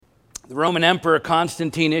The Roman Emperor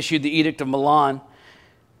Constantine issued the Edict of Milan,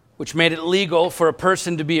 which made it legal for a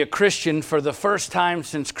person to be a Christian for the first time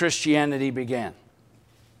since Christianity began.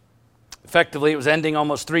 Effectively, it was ending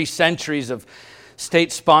almost 3 centuries of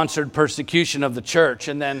state-sponsored persecution of the church.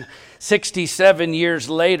 And then 67 years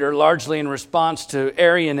later, largely in response to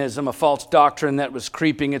Arianism, a false doctrine that was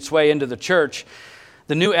creeping its way into the church,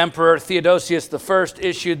 the new emperor, Theodosius I,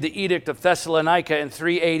 issued the Edict of Thessalonica in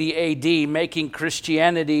 380 AD, making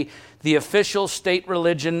Christianity the official state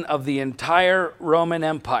religion of the entire Roman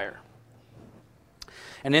Empire.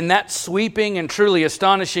 And in that sweeping and truly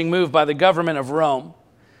astonishing move by the government of Rome,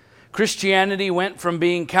 Christianity went from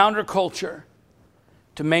being counterculture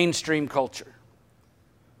to mainstream culture.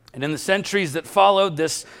 And in the centuries that followed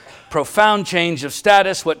this profound change of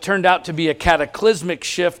status, what turned out to be a cataclysmic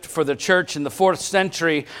shift for the church in the 4th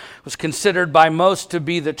century was considered by most to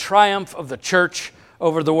be the triumph of the church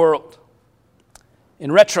over the world.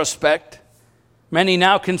 In retrospect, many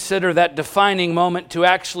now consider that defining moment to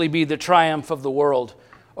actually be the triumph of the world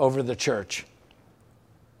over the church.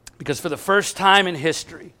 Because for the first time in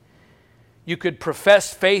history, you could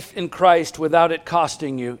profess faith in Christ without it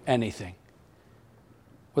costing you anything,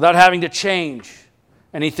 without having to change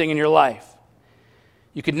anything in your life.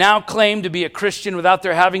 You could now claim to be a Christian without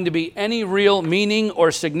there having to be any real meaning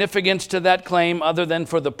or significance to that claim other than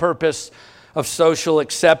for the purpose of social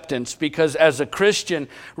acceptance. Because as a Christian,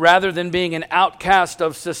 rather than being an outcast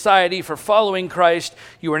of society for following Christ,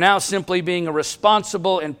 you are now simply being a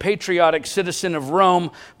responsible and patriotic citizen of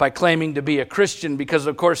Rome by claiming to be a Christian, because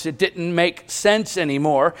of course it didn't make sense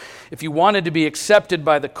anymore. If you wanted to be accepted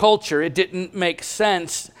by the culture, it didn't make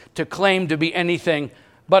sense to claim to be anything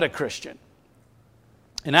but a Christian.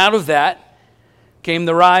 And out of that came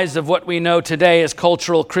the rise of what we know today as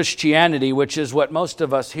cultural Christianity, which is what most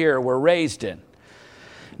of us here were raised in.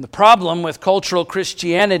 And the problem with cultural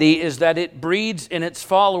Christianity is that it breeds in its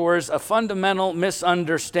followers a fundamental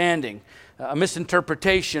misunderstanding, a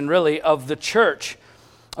misinterpretation, really, of the church,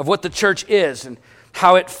 of what the church is and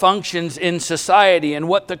how it functions in society and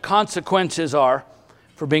what the consequences are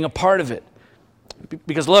for being a part of it.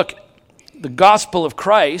 Because look, the gospel of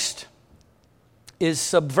Christ is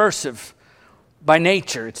subversive by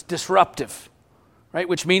nature. It's disruptive, right?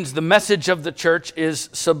 Which means the message of the church is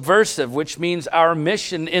subversive, which means our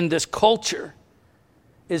mission in this culture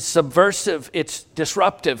is subversive. It's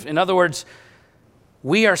disruptive. In other words,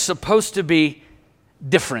 we are supposed to be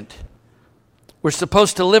different. We're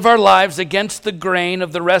supposed to live our lives against the grain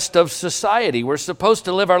of the rest of society. We're supposed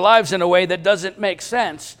to live our lives in a way that doesn't make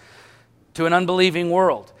sense to an unbelieving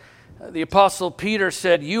world. The Apostle Peter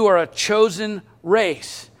said, "You are a chosen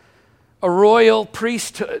race, a royal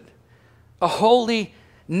priesthood, a holy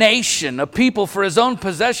nation, a people for his own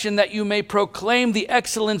possession, that you may proclaim the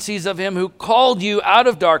excellencies of him who called you out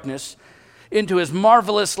of darkness into his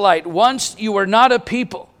marvelous light. Once you were not a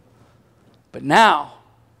people, but now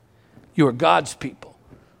you are God's people."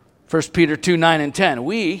 1 Peter 2:9 and 10.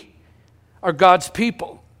 We are God's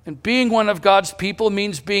people. And being one of God's people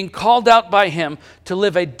means being called out by him to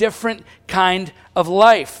live a different kind of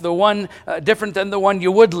life, the one different than the one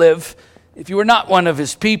you would live if you were not one of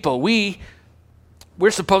his people. We're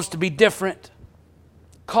supposed to be different,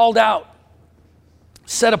 called out,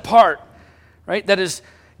 set apart, right? That is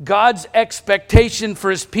God's expectation for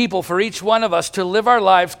his people, for each one of us to live our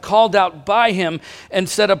lives called out by him and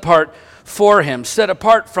set apart for him, set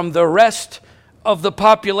apart from the rest of the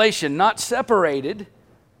population, not separated,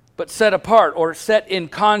 but set apart or set in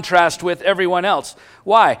contrast with everyone else.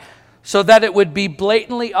 Why? So that it would be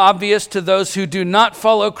blatantly obvious to those who do not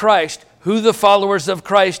follow Christ who the followers of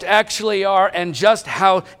Christ actually are and just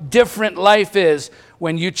how different life is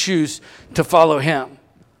when you choose to follow him.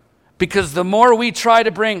 Because the more we try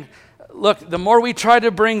to bring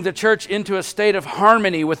the church into a state of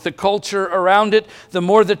harmony with the culture around it, the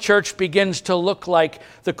more the church begins to look like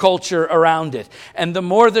the culture around it. And the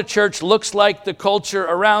more the church looks like the culture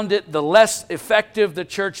around it, the less effective the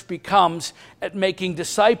church becomes at making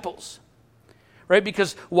disciples. Right?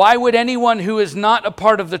 Because why would anyone who is not a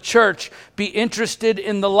part of the church be interested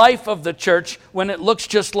in the life of the church when it looks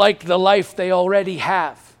just like the life they already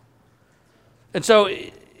have? And so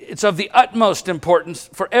it's of the utmost importance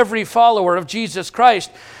for every follower of Jesus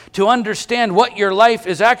Christ to understand what your life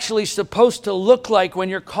is actually supposed to look like when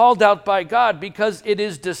you're called out by God, because it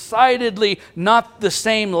is decidedly not the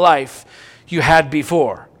same life you had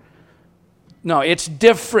before. No, it's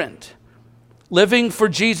different. Living for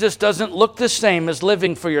Jesus doesn't look the same as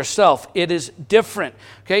living for yourself. It is different,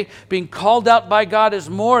 okay? Being called out by God is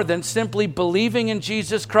more than simply believing in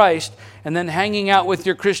Jesus Christ and then hanging out with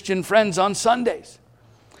your Christian friends on Sundays.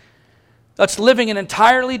 That's living an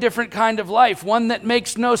entirely different kind of life, one that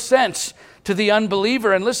makes no sense to the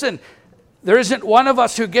unbeliever. And listen, there isn't one of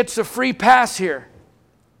us who gets a free pass here.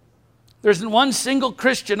 There isn't one single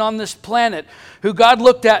Christian on this planet who God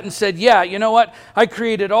looked at and said, yeah, you know what? I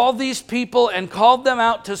created all these people and called them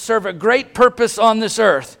out to serve a great purpose on this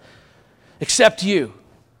earth, except you.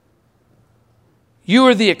 You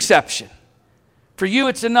are the exception. For you,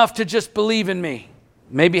 it's enough to just believe in me.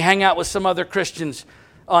 Maybe hang out with some other Christians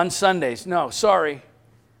on Sundays. No, sorry.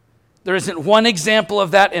 There isn't one example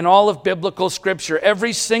of that in all of biblical Scripture.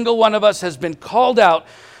 Every single one of us has been called out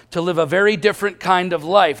to live a very different kind of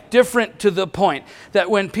life, different to the point that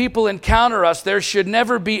when people encounter us, there should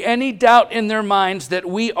never be any doubt in their minds that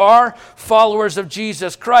we are followers of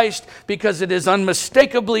Jesus Christ, because it is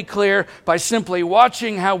unmistakably clear by simply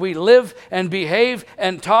watching how we live and behave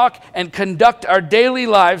and talk and conduct our daily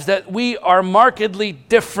lives that we are markedly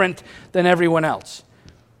different than everyone else.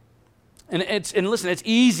 And listen, it's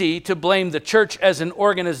easy to blame the church as an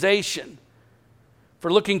organization for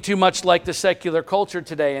looking too much like the secular culture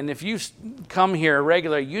today. And if you come here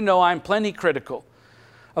regularly, you know I'm plenty critical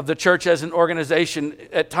of the church as an organization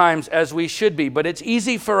at times, as we should be. But it's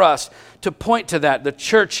easy for us to point to that, the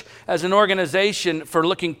church as an organization, for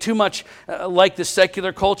looking too much like the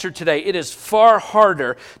secular culture today. It is far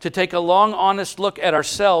harder to take a long, honest look at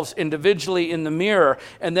ourselves individually in the mirror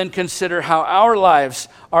and then consider how our lives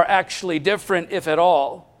are actually different, if at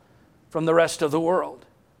all, from the rest of the world.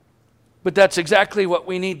 But that's exactly what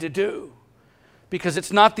we need to do, because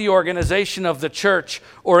it's not the organization of the church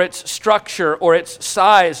or its structure or its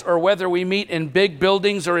size or whether we meet in big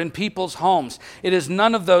buildings or in people's homes. It is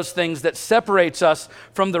none of those things that separates us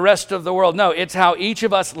from the rest of the world. No, it's how each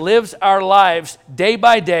of us lives our lives day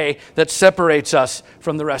by day that separates us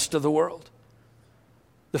from the rest of the world.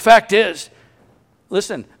 The fact is,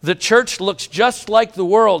 listen, the church looks just like the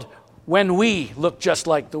world when we look just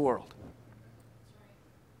like the world.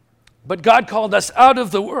 But God called us out of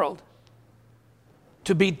the world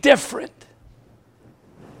to be different.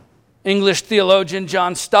 English theologian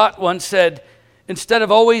John Stott once said, instead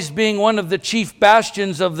of always being one of the chief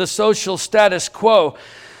bastions of the social status quo,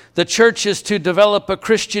 the church is to develop a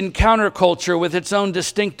Christian counterculture with its own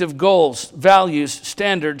distinctive goals, values,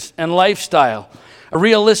 standards, and lifestyle. A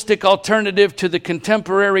realistic alternative to the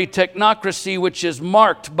contemporary technocracy, which is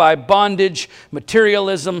marked by bondage,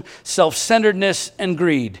 materialism, self-centeredness, and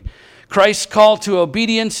greed. Christ's call to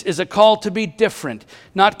obedience is a call to be different,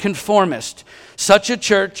 not conformist. Such a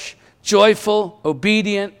church, joyful,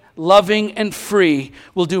 obedient, loving, and free,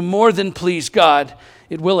 will do more than please God.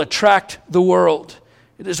 It will attract the world.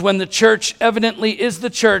 It is when the church evidently is the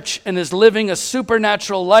church and is living a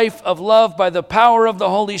supernatural life of love by the power of the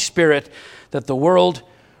Holy Spirit that the world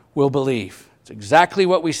will believe. It's exactly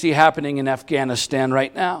what we see happening in Afghanistan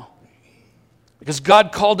right now. Because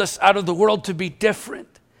God called us out of the world to be different.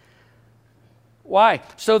 Why?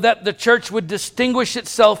 So that the church would distinguish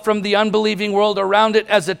itself from the unbelieving world around it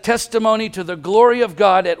as a testimony to the glory of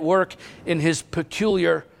God at work in His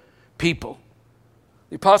peculiar people.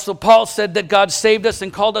 The Apostle Paul said that God saved us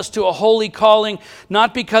and called us to a holy calling,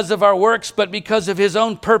 not because of our works, but because of His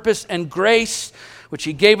own purpose and grace, which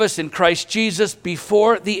He gave us in Christ Jesus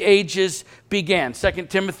before the ages began. 2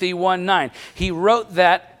 Timothy 1:9. He wrote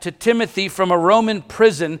that to Timothy from a Roman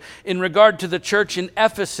prison in regard to the church in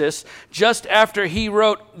Ephesus, just after he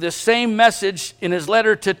wrote the same message in his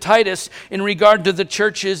letter to Titus in regard to the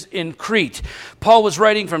churches in Crete. Paul was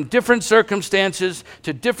writing from different circumstances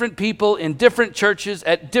to different people in different churches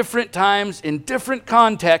at different times in different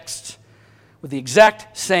contexts with the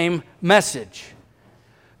exact same message.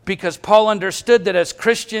 Because Paul understood that as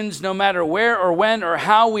Christians, no matter where or when or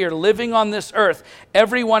how we are living on this earth,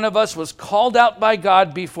 every one of us was called out by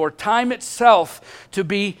God before time itself to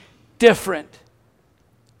be different,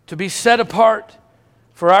 to be set apart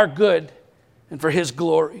for our good and for His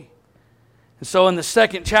glory. And so in the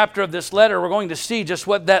second chapter of this letter, we're going to see just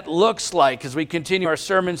what that looks like as we continue our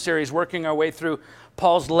sermon series, working our way through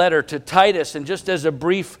Paul's letter to Titus. And just as a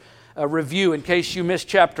brief review, in case you missed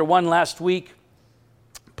chapter 1 last week,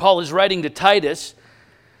 Paul is writing to Titus,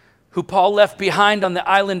 who Paul left behind on the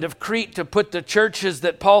island of Crete to put the churches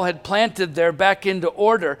that Paul had planted there back into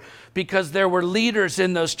order, because there were leaders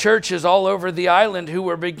in those churches all over the island who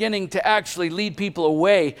were beginning to actually lead people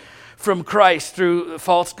away from Christ through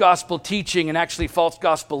false gospel teaching and actually false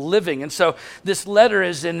gospel living. And so this letter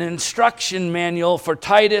is an instruction manual for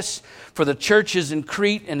Titus, for the churches in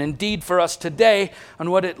Crete, and indeed for us today on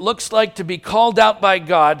what it looks like to be called out by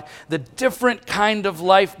God, the different kind of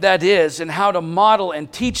life that is, and how to model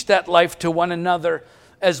and teach that life to one another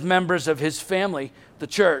as members of His family the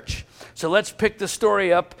church. So let's pick the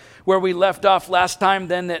story up where we left off last time,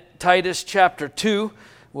 then at Titus chapter 2.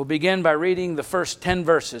 We'll begin by reading the first 10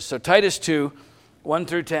 verses. So Titus 2, 1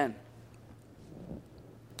 through 10.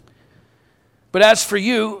 But as for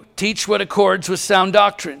you, teach what accords with sound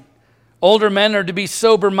doctrine. Older men are to be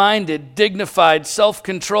sober-minded, dignified,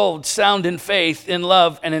 self-controlled, sound in faith, in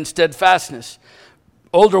love, and in steadfastness.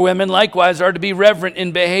 Older women likewise are to be reverent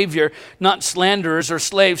in behavior, not slanderers or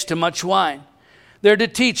slaves to much wine. They're to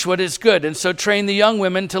teach what is good, and so train the young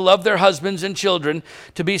women to love their husbands and children,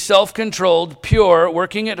 to be self-controlled, pure,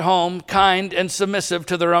 working at home, kind, and submissive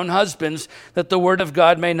to their own husbands, that the word of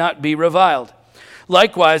God may not be reviled.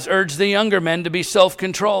 Likewise, urge the younger men to be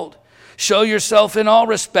self-controlled. Show yourself in all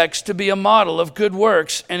respects to be a model of good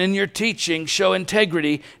works, and in your teaching show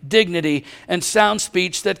integrity, dignity, and sound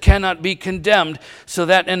speech that cannot be condemned, so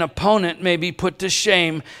that an opponent may be put to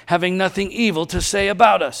shame, having nothing evil to say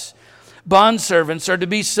about us. Bondservants are to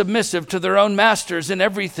be submissive to their own masters in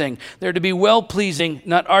everything. They're to be well-pleasing,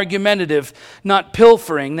 not argumentative, not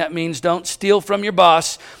pilfering. That means don't steal from your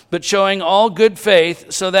boss, but showing all good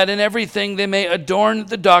faith, so that in everything they may adorn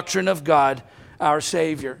the doctrine of God, our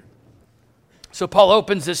Savior. So Paul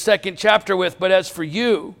opens this second chapter with, but as for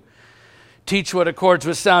you, teach what accords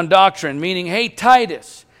with sound doctrine, meaning, hey,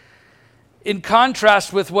 Titus, in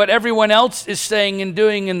contrast with what everyone else is saying and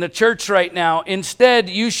doing in the church right now, instead,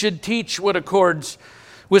 you should teach what accords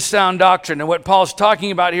with sound doctrine. And what Paul's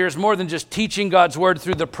talking about here is more than just teaching God's word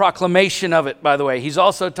through the proclamation of it, by the way. He's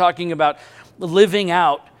also talking about living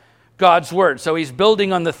out God's word. So he's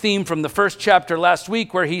building on the theme from the first chapter last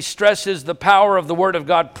week, where he stresses the power of the word of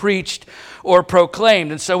God preached or proclaimed.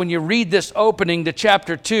 And so when you read this opening to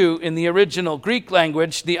chapter 2 in the original Greek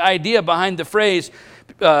language, the idea behind the phrase,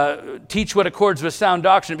 teach what accords with sound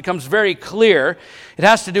doctrine, becomes very clear. It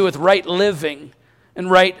has to do with right living and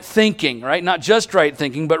right thinking, right? Not just right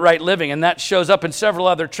thinking, but right living. And that shows up in several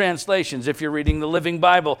other translations. If you're reading the Living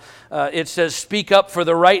Bible, it says, speak up for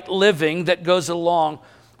the right living that goes along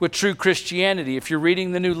with true Christianity. If you're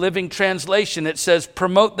reading the New Living Translation, it says,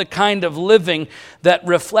 promote the kind of living that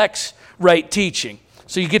reflects right teaching.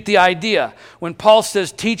 So you get the idea. When Paul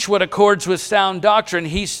says, teach what accords with sound doctrine,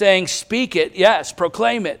 he's saying, speak it, yes,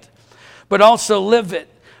 proclaim it, but also live it,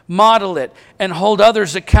 model it, and hold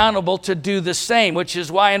others accountable to do the same, which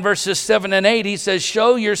is why in verses 7 and 8, he says,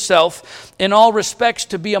 show yourself in all respects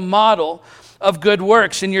to be a model of good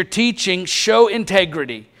works. In your teaching, show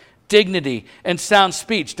integrity, dignity, and sound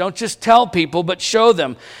speech. Don't just tell people, but show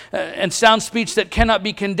them. And sound speech that cannot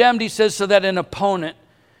be condemned, he says, so that an opponent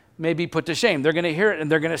may be put to shame. They're going to hear it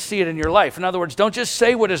and they're going to see it in your life. In other words, don't just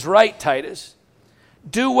say what is right, Titus.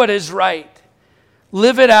 Do what is right.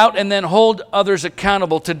 Live it out and then hold others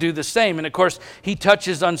accountable to do the same. And of course, he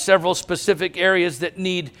touches on several specific areas that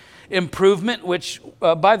need improvement, which,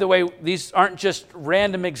 by the way, these aren't just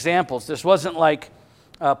random examples. This wasn't like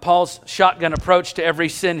Paul's shotgun approach to every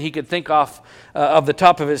sin he could think of the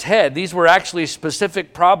top of his head. These were actually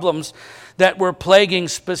specific problems that were plaguing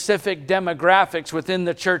specific demographics within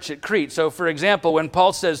the church at Crete. So, for example, when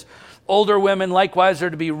Paul says, older women likewise are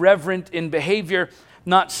to be reverent in behavior,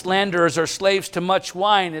 not slanderers or slaves to much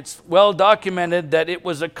wine, it's well documented that it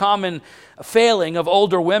was a common failing of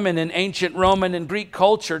older women in ancient Roman and Greek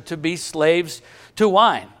culture to be slaves to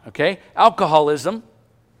wine. Okay? Alcoholism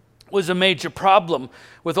was a major problem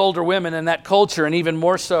with older women in that culture, and even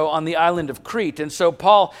more so on the island of Crete. And so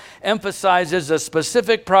Paul emphasizes a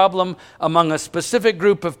specific problem among a specific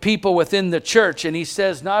group of people within the church. And he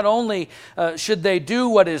says not only should they do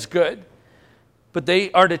what is good, but they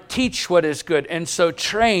are to teach what is good, and so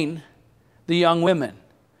train the young women.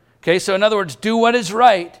 Okay, so in other words, do what is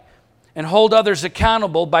right and hold others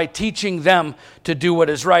accountable by teaching them to do what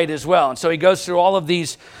is right as well. And so he goes through all of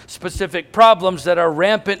these specific problems that are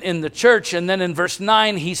rampant in the church. And then in verse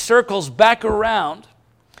 9, he circles back around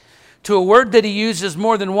to a word that he uses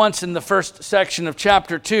more than once in the first section of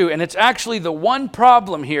chapter 2. And it's actually the one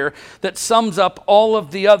problem here that sums up all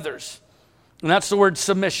of the others. And that's the word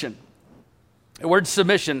submission. The word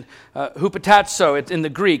submission, hupotasso, it's in the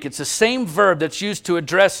Greek. It's the same verb that's used to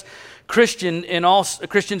address Christians in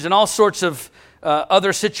all sorts of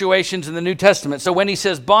other situations in the New Testament. So when he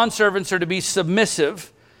says bondservants are to be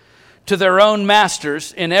submissive to their own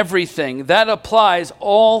masters in everything, that applies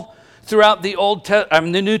all throughout the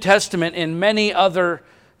the New Testament in many other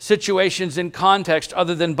situations in context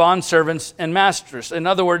other than bondservants and masters. In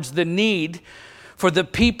other words, the need for the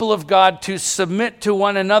people of God to submit to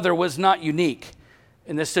one another was not unique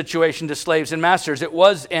in this situation to slaves and masters. It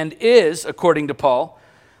was and is, according to Paul,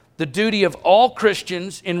 the duty of all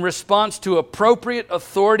Christians in response to appropriate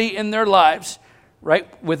authority in their lives,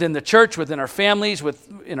 right? Within the church, within our families,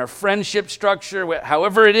 in our friendship structure,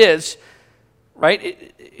 however it is,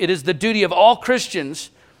 right? It is the duty of all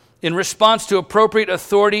Christians in response to appropriate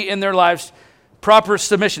authority in their lives, proper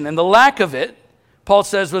submission. And the lack of it, Paul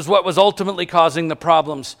says, was what was ultimately causing the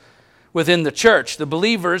problems within the church. The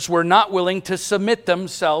believers were not willing to submit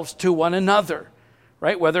themselves to one another,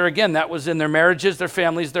 right? Whether, again, that was in their marriages, their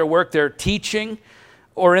families, their work, their teaching,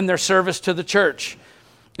 or in their service to the church.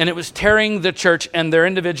 And it was tearing the church and their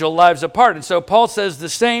individual lives apart. And so Paul says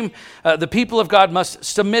the people of God must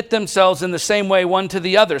submit themselves in the same way one to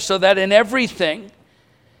the other, so that in everything,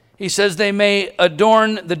 he says, they may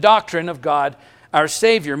adorn the doctrine of God, our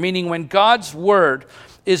Savior. Meaning when God's word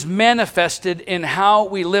is manifested in how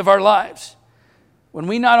we live our lives. When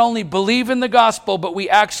we not only believe in the gospel, but we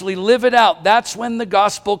actually live it out, that's when the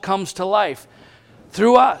gospel comes to life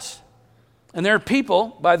through us. And there are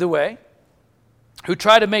people, by the way, who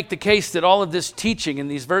try to make the case that all of this teaching in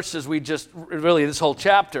these verses this whole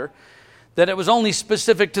chapter, that it was only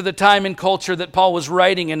specific to the time and culture that Paul was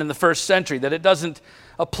writing in the first century, that it doesn't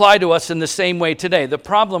apply to us in the same way today. The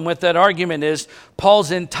problem with that argument is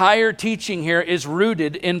Paul's entire teaching here is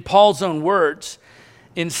rooted in Paul's own words,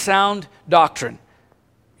 in sound doctrine.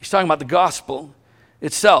 He's talking about the gospel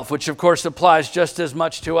itself, which of course applies just as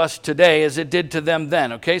much to us today as it did to them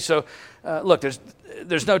then. Okay, so look,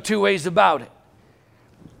 there's no two ways about it.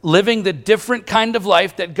 Living the different kind of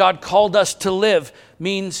life that God called us to live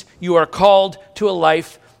means you are called to a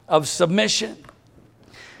life of submission.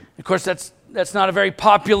 Of course, that's not a very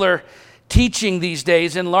popular teaching these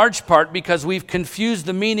days, in large part because we've confused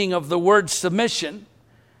the meaning of the word submission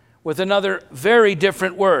with another very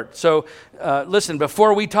different word. So listen,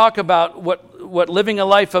 before we talk about what living a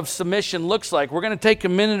life of submission looks like, we're going to take a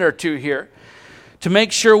minute or two here to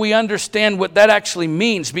make sure we understand what that actually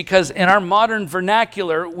means, because in our modern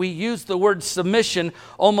vernacular, we use the word submission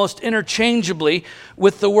almost interchangeably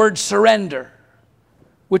with the word surrender,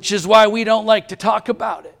 which is why we don't like to talk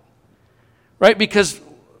about it, right? Because,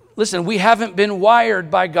 listen, we haven't been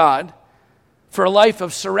wired by God for a life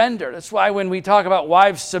of surrender. That's why when we talk about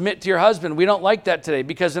wives submit to your husband, we don't like that today,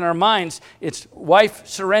 because in our minds, it's wife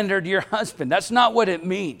surrender to your husband. That's not what it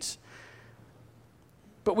means.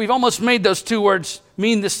 But we've almost made those two words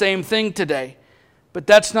mean the same thing today. But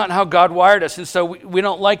that's not how God wired us. And so we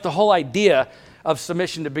don't like the whole idea of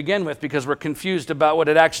submission to begin with, because we're confused about what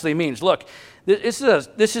it actually means. Look, this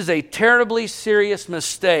is a terribly serious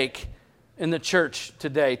mistake in the church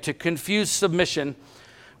today, to confuse submission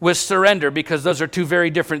with surrender, because those are two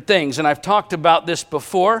very different things. And I've talked about this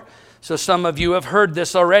before, so some of you have heard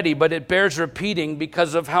this already, but it bears repeating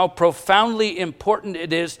because of how profoundly important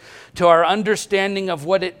it is to our understanding of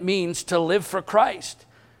what it means to live for Christ.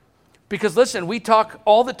 Because listen, we talk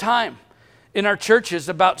all the time in our churches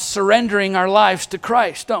about surrendering our lives to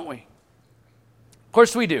Christ, don't we? Of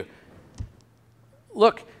course we do.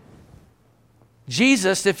 Look,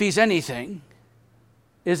 Jesus, if he's anything,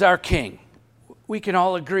 is our King. We can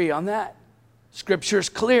all agree on that. Scripture's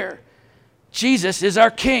clear. Jesus is our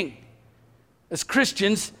King. As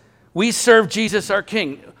Christians, we serve Jesus, our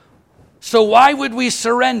King. So why would we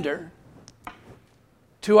surrender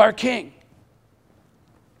to our King?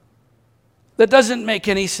 That doesn't make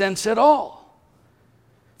any sense at all.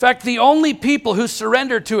 In fact, the only people who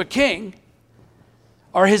surrender to a king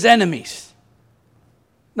are his enemies.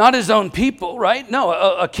 Not his own people, right? No,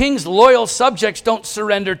 a king's loyal subjects don't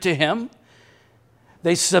surrender to him.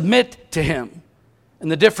 They submit to him. And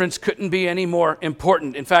the difference couldn't be any more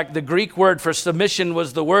important. In fact, the Greek word for submission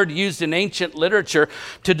was the word used in ancient literature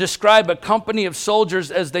to describe a company of soldiers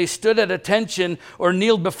as they stood at attention or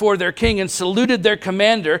kneeled before their king and saluted their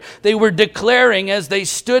commander. They were declaring as they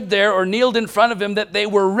stood there or kneeled in front of him that they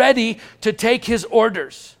were ready to take his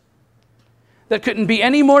orders. That couldn't be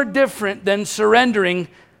any more different than surrendering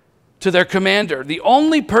to their commander. The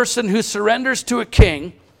only person who surrenders to a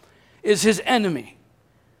king is his enemy.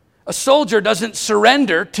 A soldier doesn't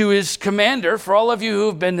surrender to his commander. For all of you who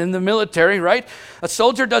have been in the military, right? A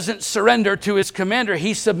soldier doesn't surrender to his commander.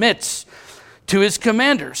 He submits to his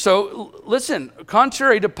commander. So listen,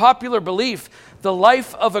 contrary to popular belief, the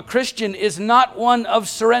life of a Christian is not one of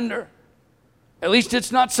surrender. At least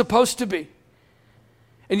it's not supposed to be.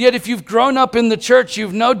 And yet if you've grown up in the church,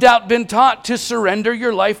 you've no doubt been taught to surrender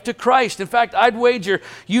your life to Christ. In fact, I'd wager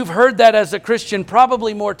you've heard that as a Christian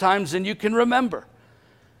probably more times than you can remember.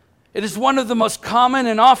 It is one of the most common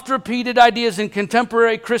and oft-repeated ideas in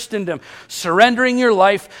contemporary Christendom, surrendering your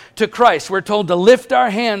life to Christ. We're told to lift our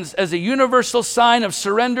hands as a universal sign of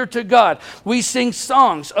surrender to God. We sing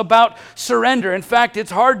songs about surrender. In fact,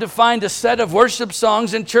 it's hard to find a set of worship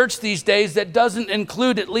songs in church these days that doesn't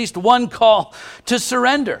include at least one call to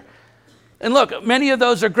surrender. And look, many of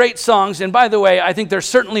those are great songs, and by the way, I think they're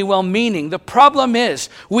certainly well-meaning. The problem is,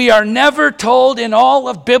 we are never told in all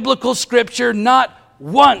of biblical Scripture, not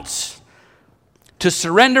once, to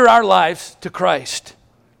surrender our lives to Christ.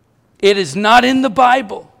 It is not in the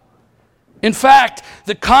Bible. In fact,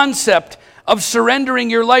 the concept of surrendering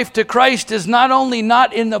your life to Christ is not only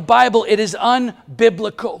not in the Bible, it is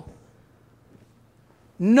unbiblical.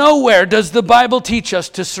 Nowhere does the Bible teach us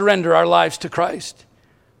to surrender our lives to Christ.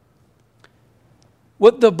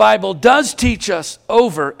 What the Bible does teach us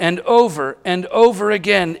over and over and over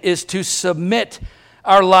again is to submit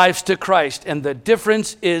our lives to Christ. And the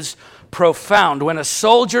difference is profound. When a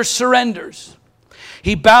soldier surrenders,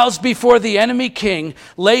 he bows before the enemy king,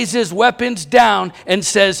 lays his weapons down, and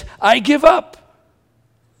says, I give up.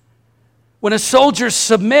 When a soldier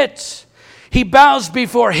submits, he bows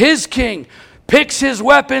before his king, picks his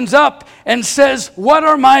weapons up, and says, what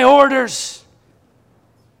are my orders?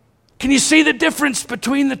 Can you see the difference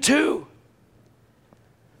between the two?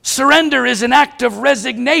 Surrender is an act of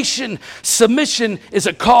resignation. Submission is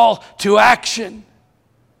a call to action.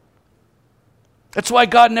 That's why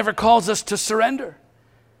God never calls us to surrender.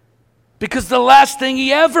 Because the last thing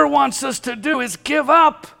He ever wants us to do is give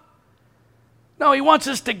up. No, He wants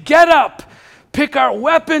us to get up, pick our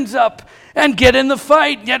weapons up, and get in the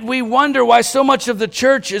fight. Yet we wonder why so much of the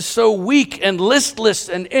church is so weak and listless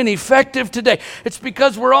and ineffective today. It's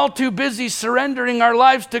because we're all too busy surrendering our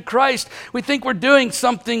lives to Christ. We think we're doing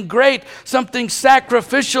something great, something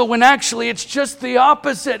sacrificial, when actually it's just the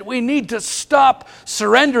opposite. We need to stop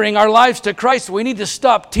surrendering our lives to Christ. We need to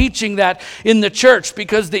stop teaching that in the church,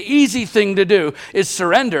 because the easy thing to do is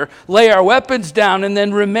surrender, lay our weapons down, and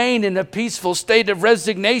then remain in a peaceful state of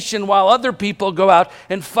resignation while other people go out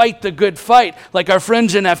and fight the good fight, like our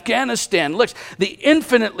friends in Afghanistan. Look, the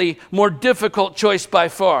infinitely more difficult choice by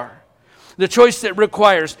far, the choice that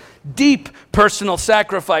requires deep personal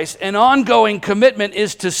sacrifice and ongoing commitment,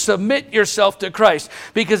 is to submit yourself to Christ,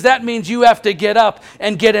 because that means you have to get up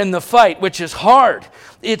and get in the fight, which is hard.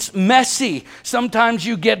 It's messy. Sometimes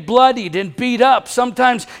you get bloodied and beat up.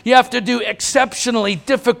 Sometimes you have to do exceptionally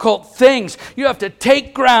difficult things. You have to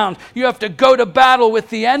take ground. You have to go to battle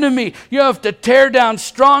with the enemy. You have to tear down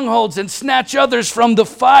strongholds and snatch others from the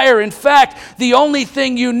fire. In fact, the only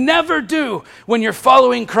thing you never do when you're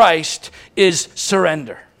following Christ is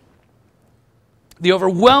surrender. The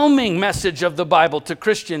overwhelming message of the Bible to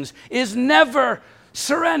Christians is never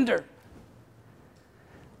surrender.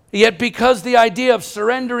 Yet because the idea of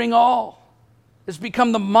surrendering all has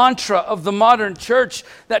become the mantra of the modern church,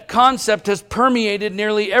 that concept has permeated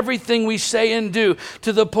nearly everything we say and do,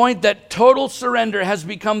 to the point that total surrender has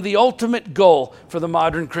become the ultimate goal for the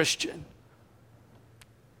modern Christian.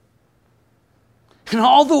 And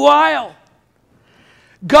all the while,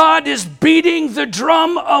 God is beating the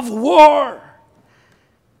drum of war,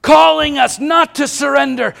 calling us not to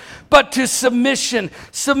surrender, but to submission.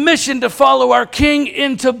 Submission to follow our King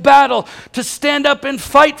into battle, to stand up and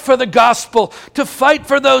fight for the gospel, to fight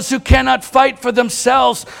for those who cannot fight for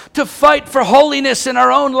themselves, to fight for holiness in our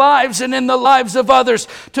own lives and in the lives of others,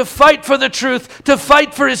 to fight for the truth, to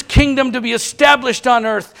fight for His kingdom to be established on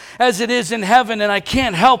earth as it is in heaven. And I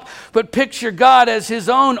can't help but picture God as His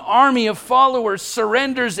own army of followers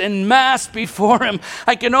surrenders en masse before Him.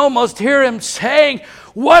 I can almost hear Him saying,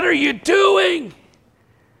 "What are you doing?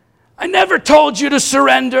 I never told you to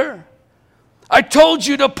surrender. I told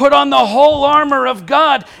you to put on the whole armor of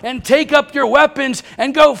God and take up your weapons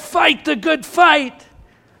and go fight the good fight.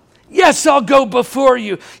 Yes, I'll go before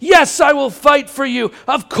you. Yes, I will fight for you.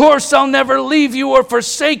 Of course, I'll never leave you or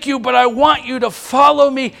forsake you, but I want you to follow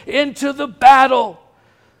me into the battle."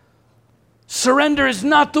 Surrender is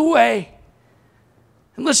not the way.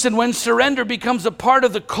 And listen, when surrender becomes a part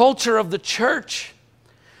of the culture of the church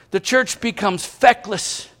becomes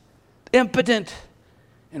feckless, impotent,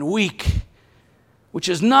 and weak, which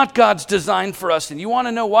is not God's design for us. And you want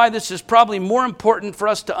to know why this is probably more important for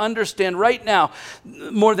us to understand right now,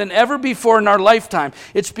 more than ever before in our lifetime?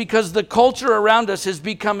 It's because the culture around us is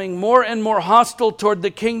becoming more and more hostile toward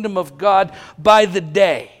the kingdom of God by the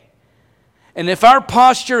day. And if our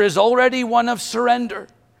posture is already one of surrender,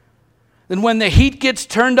 then when the heat gets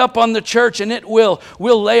turned up on the church, and it will,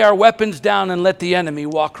 we'll lay our weapons down and let the enemy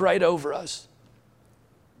walk right over us.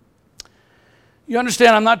 You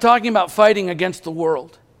understand, I'm not talking about fighting against the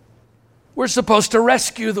world. We're supposed to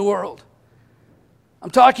rescue the world. I'm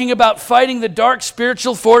talking about fighting the dark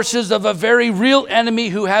spiritual forces of a very real enemy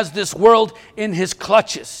who has this world in his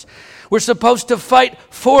clutches. We're supposed to fight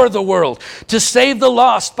for the world, to save the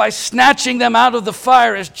lost by snatching them out of the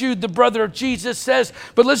fire, as Jude, the brother of Jesus, says.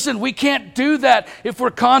 But listen, we can't do that if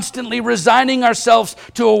we're constantly resigning ourselves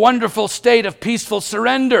to a wonderful state of peaceful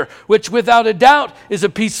surrender, which without a doubt is a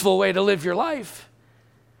peaceful way to live your life.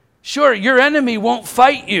 Sure, your enemy won't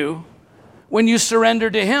fight you when you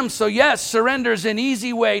surrender to him. So yes, surrender is an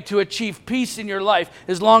easy way to achieve peace in your life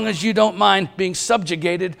as long as you don't mind being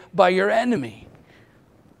subjugated by your enemy.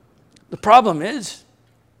 The problem is,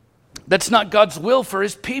 that's not God's will for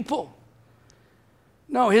his people.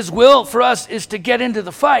 No, his will for us is to get into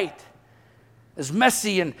the fight. As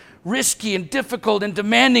messy and risky and difficult and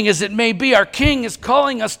demanding as it may be, our King is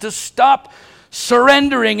calling us to stop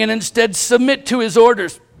surrendering and instead submit to his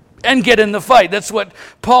orders and get in the fight. That's what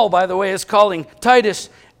Paul, by the way, is calling Titus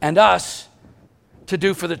and us to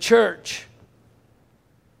do for the church.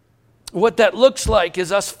 What that looks like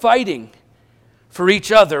is us fighting for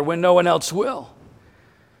each other when no one else will.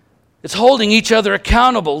 It's holding each other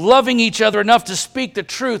accountable, loving each other enough to speak the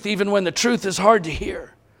truth even when the truth is hard to hear.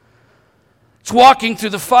 It's walking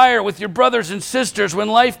through the fire with your brothers and sisters when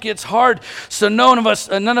life gets hard, so none of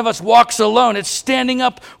us walks alone. It's standing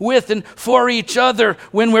up with and for each other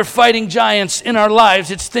when we're fighting giants in our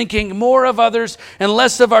lives. It's thinking more of others and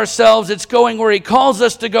less of ourselves. It's going where he calls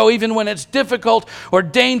us to go, even when it's difficult or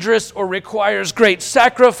dangerous or requires great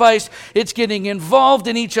sacrifice. It's getting involved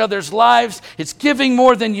in each other's lives. It's giving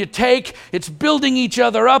more than you take. It's building each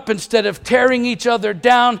other up instead of tearing each other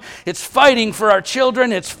down. It's fighting for our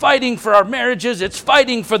children. It's fighting for our marriages. It's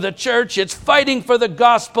fighting for the church. It's fighting for the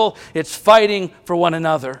gospel. It's fighting for one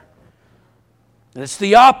another. And it's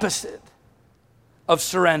the opposite of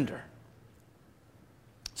surrender.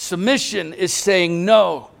 Submission is saying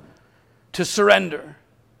no to surrender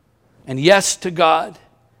and yes to God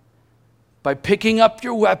by picking up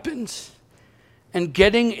your weapons and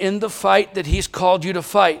getting in the fight that he's called you to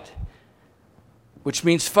fight, which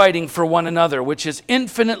means fighting for one another, which is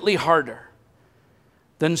infinitely harder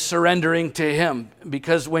than surrendering to him.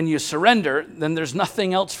 Because when you surrender, then there's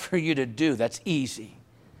nothing else for you to do. That's easy.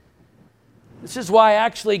 This is why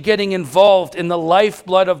actually getting involved in the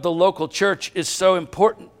lifeblood of the local church is so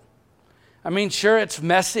important. I mean, sure, it's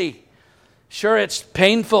messy. Sure, it's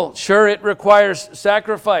painful. Sure, it requires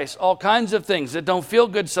sacrifice. All kinds of things that don't feel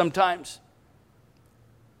good sometimes.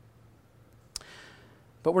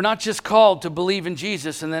 But we're not just called to believe in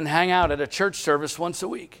Jesus and then hang out at a church service once a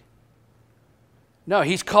week. No,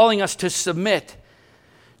 he's calling us to submit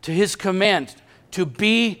to his command, to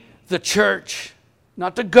be the church,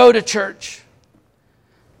 not to go to church,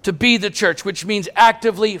 to be the church, which means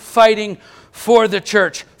actively fighting for the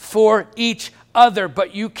church, for each other.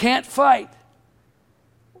 But you can't fight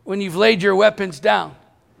when you've laid your weapons down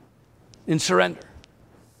in surrender.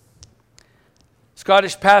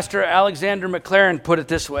 Scottish pastor Alexander MacLaren put it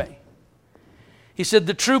this way. He said,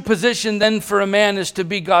 "The true position then for a man is to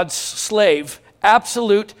be God's slave,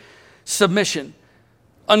 absolute submission,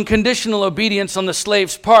 unconditional obedience on the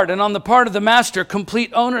slave's part, and on the part of the master,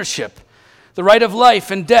 complete ownership, the right of life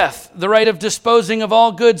and death, the right of disposing of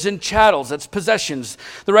all goods and chattels, that's possessions,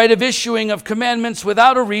 the right of issuing of commandments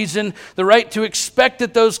without a reason, the right to expect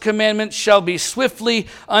that those commandments shall be swiftly,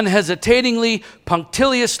 unhesitatingly,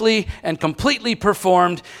 punctiliously, and completely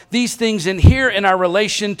performed, these things inhere in our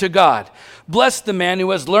relation to God. Bless the man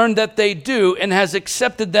who has learned that they do and has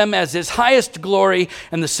accepted them as his highest glory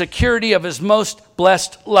and the security of his most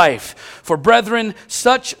blessed life. For brethren,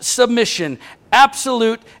 such submission,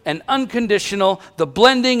 absolute and unconditional, the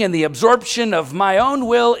blending and the absorption of my own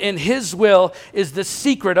will in his will, is the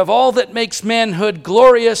secret of all that makes manhood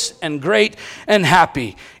glorious and great and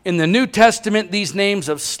happy. In the New Testament, these names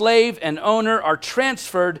of slave and owner are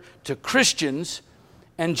transferred to Christians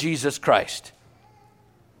and Jesus Christ."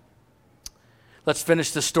 Let's finish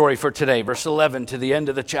the story for today, verse 11 to the end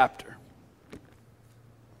of the chapter.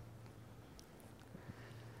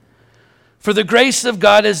 "For the grace of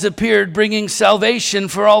God has appeared, bringing salvation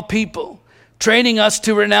for all people, training us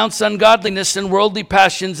to renounce ungodliness and worldly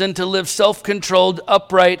passions and to live self-controlled,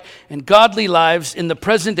 upright, and godly lives in the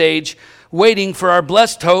present age, waiting for our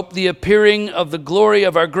blessed hope, the appearing of the glory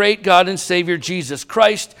of our great God and Savior Jesus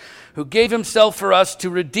Christ, who gave himself for us to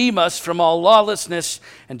redeem us from all lawlessness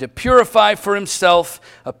and to purify for himself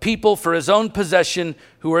a people for his own possession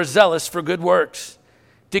who are zealous for good works.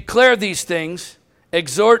 Declare these things,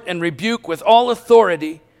 exhort and rebuke with all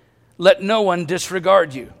authority. Let no one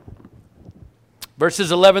disregard you." Verses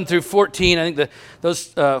 11 through 14, I think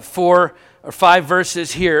those 4 or 5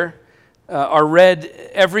 verses here are read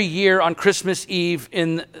every year on Christmas Eve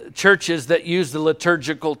in churches that use the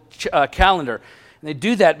liturgical calendar. And they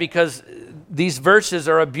do that because these verses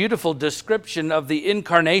are a beautiful description of the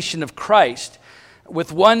incarnation of Christ,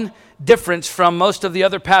 with one difference from most of the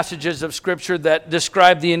other passages of Scripture that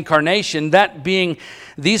describe the incarnation, that being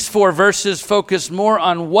these 4 verses focus more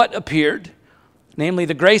on what appeared, namely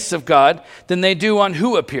the grace of God, than they do on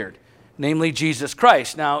who appeared, namely Jesus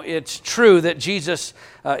Christ. Now, it's true that Jesus,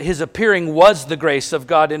 his appearing was the grace of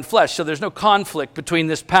God in flesh, so there's no conflict between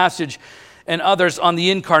this passage and others on the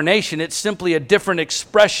incarnation. It's simply a different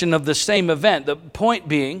expression of the same event. The point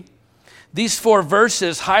being, these 4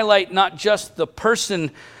 verses highlight not just the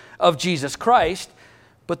person of Jesus Christ,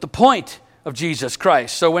 but the point of Jesus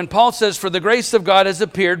Christ. So when Paul says, "For the grace of God has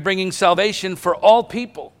appeared, bringing salvation for all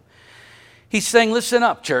people," he's saying, listen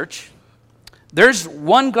up, church. There's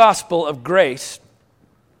one gospel of grace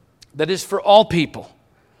that is for all people,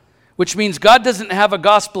 which means God doesn't have a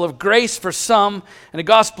gospel of grace for some and a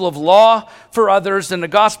gospel of law for others and a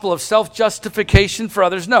gospel of self-justification for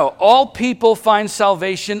others. No, all people find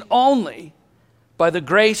salvation only by the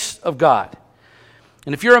grace of God.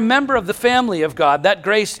 And if you're a member of the family of God, that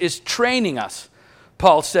grace is training us.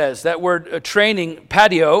 Paul says that word training,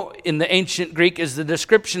 patio, in the ancient Greek is the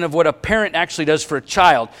description of what a parent actually does for a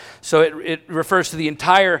child. So it refers to the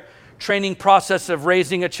entire training process of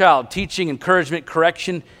raising a child, teaching, encouragement,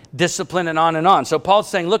 correction, discipline, and on and on. So Paul's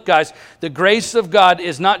saying, look, guys, the grace of God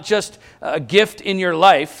is not just a gift in your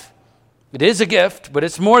life. It is a gift, but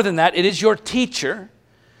it's more than that. It is your teacher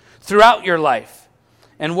throughout your life.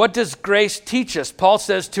 And what does grace teach us? Paul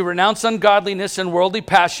says to renounce ungodliness and worldly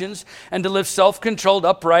passions and to live self-controlled,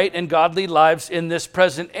 upright, and godly lives in this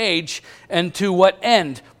present age. And to what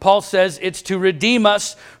end? Paul says it's to redeem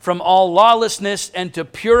us from all lawlessness and to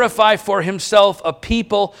purify for himself a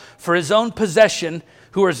people for his own possession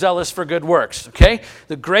who are zealous for good works. Okay?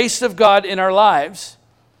 The grace of God in our lives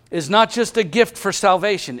is not just a gift for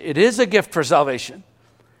salvation. It is a gift for salvation,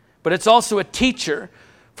 but it's also a teacher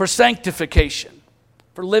for sanctification,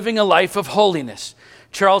 for living a life of holiness.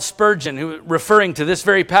 Charles Spurgeon, who referring to this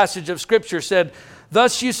very passage of Scripture, said,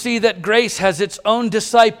 "Thus you see that grace has its own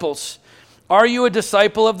disciples. Are you a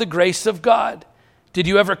disciple of the grace of God? Did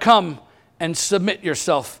you ever come and submit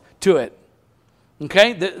yourself to it?"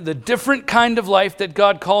 Okay? The different kind of life that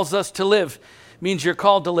God calls us to live means you're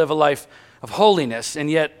called to live a life of holiness.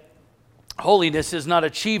 And yet, holiness is not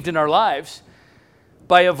achieved in our lives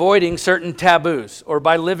by avoiding certain taboos or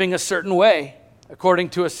by living a certain way according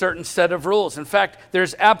to a certain set of rules. In fact,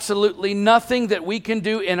 there's absolutely nothing that we can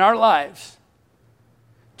do in our lives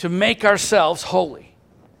to make ourselves holy.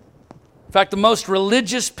 In fact, the most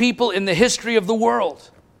religious people in the history of the world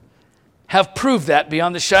have proved that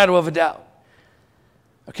beyond the shadow of a doubt.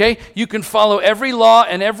 Okay? You can follow every law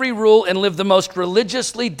and every rule and live the most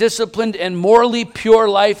religiously disciplined and morally pure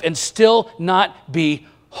life and still not be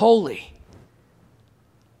holy.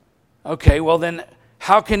 Okay, well then,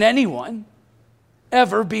 how can anyone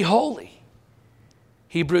ever be holy?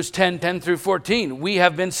 Hebrews 10 through 14. We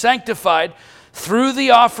have been sanctified through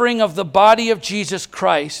the offering of the body of Jesus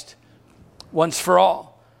Christ once for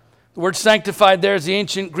all. The word sanctified there is the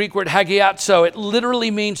ancient Greek word hagiazo. It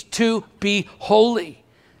literally means to be holy.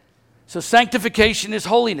 So sanctification is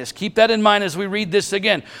holiness. Keep that in mind as we read this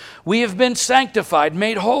again. We have been sanctified,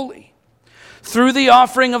 made holy, through the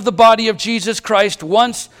offering of the body of Jesus Christ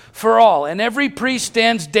once for all. And every priest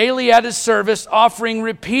stands daily at his service, offering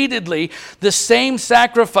repeatedly the same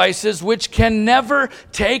sacrifices which can never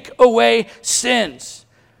take away sins.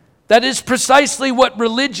 That is precisely what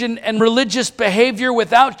religion and religious behavior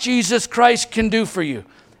without Jesus Christ can do for you.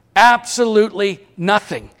 Absolutely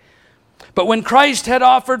nothing. But when Christ had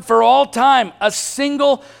offered for all time a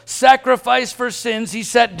single sacrifice for sins, he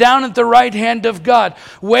sat down at the right hand of God,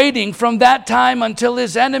 waiting from that time until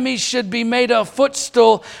his enemies should be made a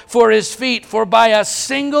footstool for his feet. For by a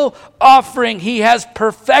single offering he has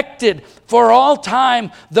perfected for all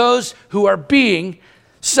time those who are being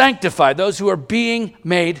sanctified, those who are being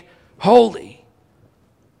made holy.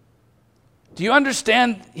 Do you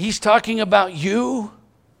understand? He's talking about you.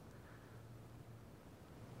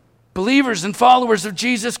 Believers and followers of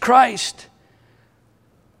Jesus Christ.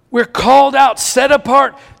 We're called out, set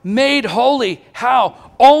apart, made holy.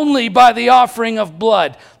 How? Only by the offering of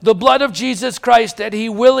blood. The blood of Jesus Christ that he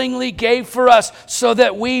willingly gave for us so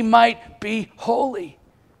that we might be holy.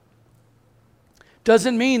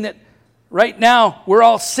 Doesn't mean that right now we're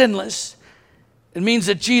all sinless. It means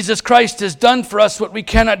that Jesus Christ has done for us what we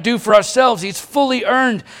cannot do for ourselves. He's fully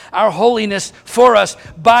earned our holiness for us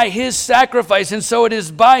by his sacrifice. And so it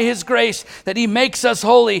is by his grace that he makes us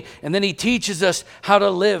holy. And then he teaches us how to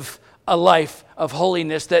live a life of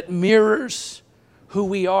holiness that mirrors who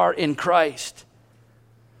we are in Christ.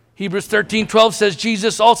 Hebrews 13:12 says,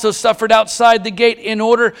 Jesus also suffered outside the gate in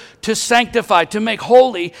order to sanctify, to make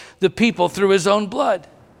holy the people through his own blood.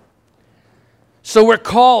 So we're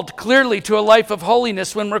called clearly to a life of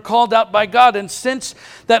holiness when we're called out by God. And since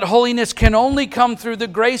that holiness can only come through the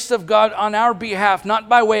grace of God on our behalf, not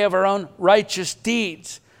by way of our own righteous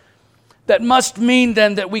deeds, that must mean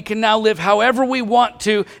then that we can now live however we want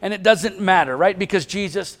to, and it doesn't matter, right? Because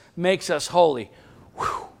Jesus makes us holy.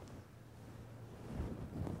 Whew.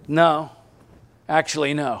 No,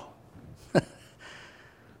 actually no.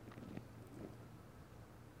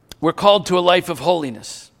 We're called to a life of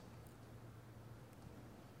holiness.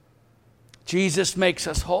 Jesus makes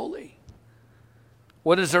us holy.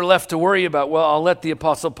 What is there left to worry about? Well, I'll let the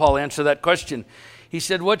Apostle Paul answer that question. He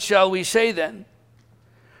said, what shall we say then?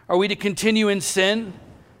 Are we to continue in sin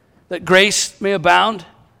that grace may abound?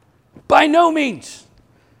 By no means.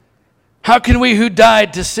 How can we who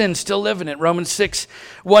died to sin still live in it? Romans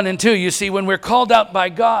 6:1-2. You see, when we're called out by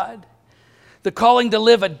God, the calling to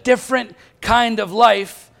live a different kind of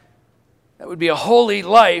life, that would be a holy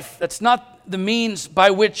life, that's not the means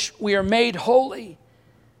by which we are made holy.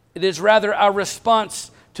 It is rather our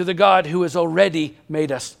response to the God who has already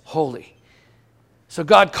made us holy. So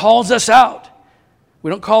God calls us out. We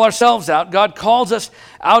don't call ourselves out. God calls us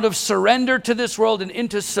out of surrender to this world and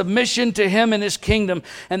into submission to him and his kingdom.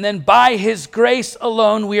 And then by his grace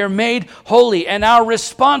alone, we are made holy. And our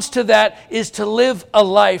response to that is to live a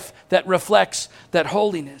life that reflects that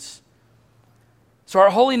holiness. So our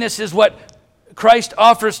holiness is what Christ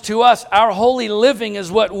offers to us. Our holy living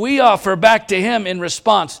is what we offer back to him in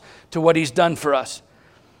response to what he's done for us.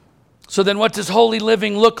 So then what does holy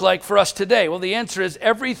living look like for us today? Well, the answer is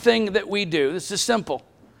everything that we do. This is simple.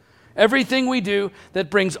 Everything we do that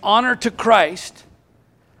brings honor to Christ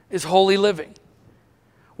is holy living.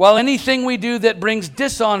 While anything we do that brings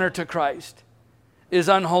dishonor to Christ is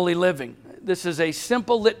unholy living. This is a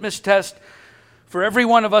simple litmus test for every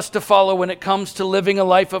one of us to follow when it comes to living a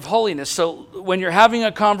life of holiness. So when you're having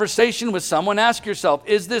a conversation with someone, ask yourself,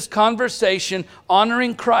 is this conversation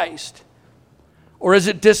honoring Christ or is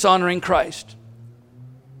it dishonoring Christ?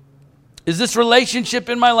 Is this relationship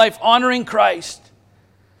in my life honoring Christ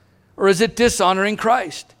or is it dishonoring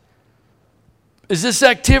Christ? Is this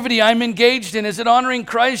activity I'm engaged in, is it honoring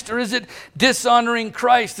Christ or is it dishonoring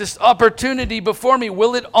Christ? This opportunity before me,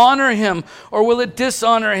 will it honor him or will it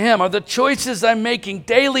dishonor him? Are the choices I'm making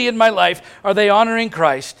daily in my life, are they honoring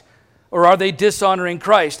Christ or are they dishonoring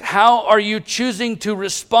Christ? How are you choosing to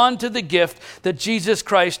respond to the gift that Jesus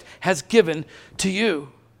Christ has given to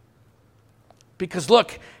you? Because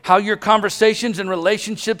look, how your conversations and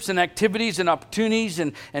relationships and activities and opportunities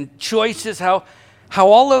and choices, how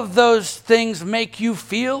all of those things make you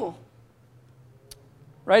feel,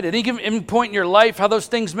 right? At any given point in your life, how those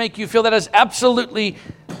things make you feel, that has absolutely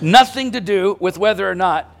nothing to do with whether or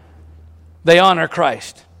not they honor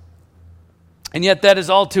Christ. And yet that is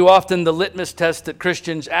all too often the litmus test that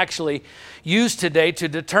Christians actually use today to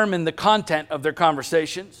determine the content of their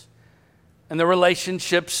conversations and their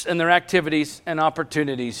relationships and their activities and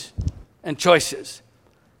opportunities and choices.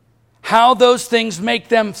 How those things make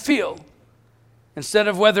them feel, instead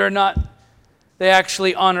of whether or not they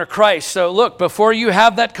actually honor Christ. So look, before you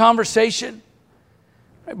have that conversation,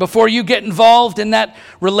 before you get involved in that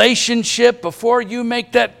relationship, before you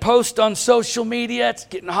make that post on social media, it's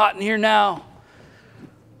getting hot in here now.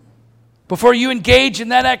 Before you engage in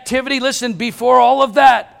that activity, listen, before all of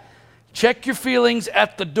that, check your feelings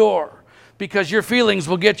at the door, because your feelings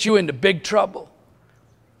will get you into big trouble.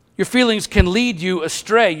 Your feelings can lead you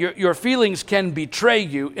astray. Your feelings can betray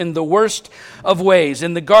you in the worst of ways.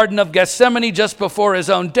 In the Garden of Gethsemane, just before his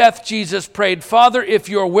own death, Jesus prayed, Father, if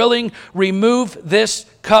you're willing, remove this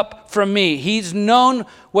cup from me. He's known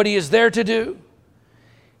what he is there to do.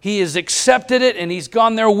 He has accepted it and he's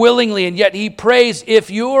gone there willingly. And yet he prays,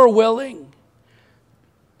 if you're willing,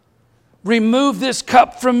 remove this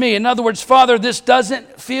cup from me. In other words, Father, this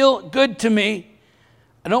doesn't feel good to me.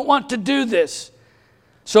 I don't want to do this.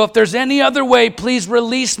 So if there's any other way, please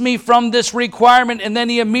release me from this requirement. And then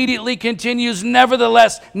he immediately continues,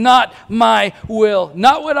 nevertheless, not my will,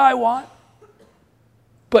 not what I want,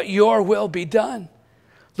 but your will be done.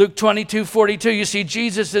 Luke 22:42, you see,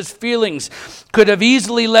 Jesus' feelings could have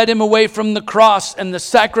easily led him away from the cross and the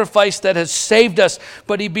sacrifice that has saved us,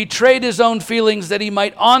 but he betrayed his own feelings that he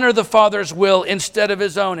might honor the Father's will instead of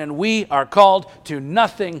his own, and we are called to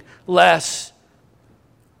nothing less.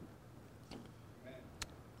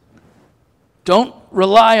 Don't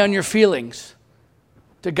rely on your feelings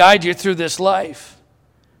to guide you through this life.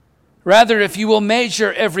 Rather, if you will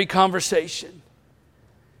measure every conversation,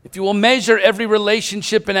 if you will measure every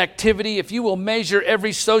relationship and activity, if you will measure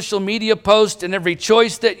every social media post and every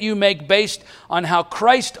choice that you make based on how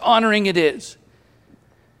Christ-honoring it is,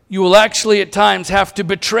 you will actually at times have to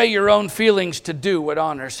betray your own feelings to do what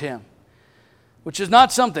honors Him, which is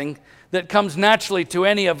not something that comes naturally to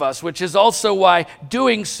any of us, which is also why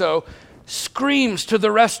doing so screams to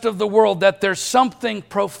the rest of the world that there's something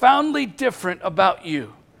profoundly different about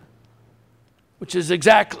you, which is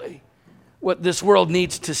exactly what this world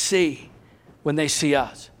needs to see when they see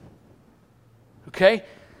us. Okay?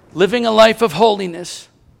 Living a life of holiness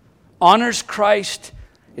honors Christ,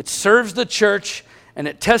 it serves the church, and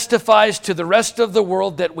it testifies to the rest of the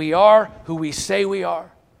world that we are who we say we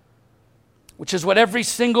are, which is what every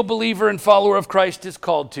single believer and follower of Christ is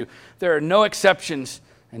called to. There are no exceptions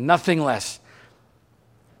and nothing less,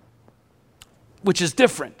 which is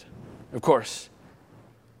different, of course.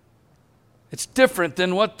 It's different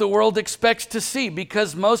than what the world expects to see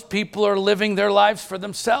because most people are living their lives for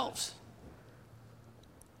themselves.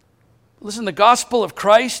 Listen, the gospel of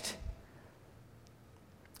Christ,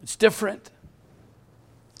 it's different.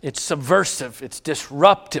 It's subversive, it's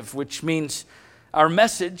disruptive, which means our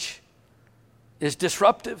message is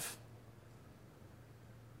disruptive.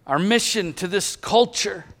 Our mission to this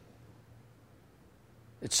culture,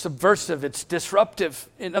 it's subversive, it's disruptive.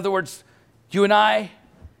 In other words, you and I,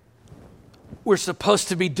 we're supposed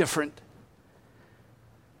to be different.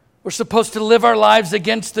 We're supposed to live our lives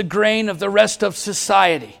against the grain of the rest of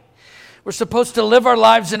society. We're supposed to live our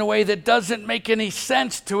lives in a way that doesn't make any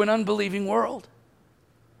sense to an unbelieving world.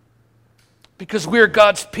 Because we're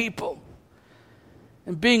God's people.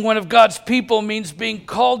 And being one of God's people means being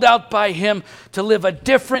called out by Him to live a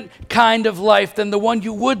different kind of life than the one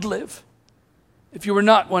you would live if you were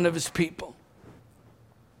not one of His people.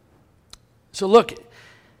 So look,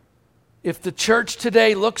 if the church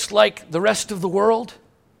today looks like the rest of the world,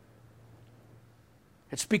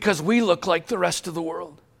 it's because we look like the rest of the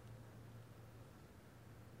world.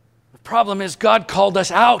 The problem is God called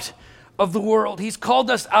us out of the world. He's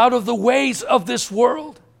called us out of the ways of this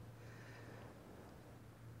world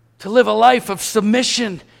to live a life of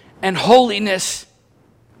submission and holiness.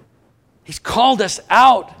 He's called us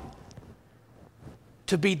out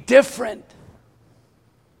to be different.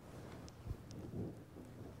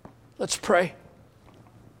 Let's pray.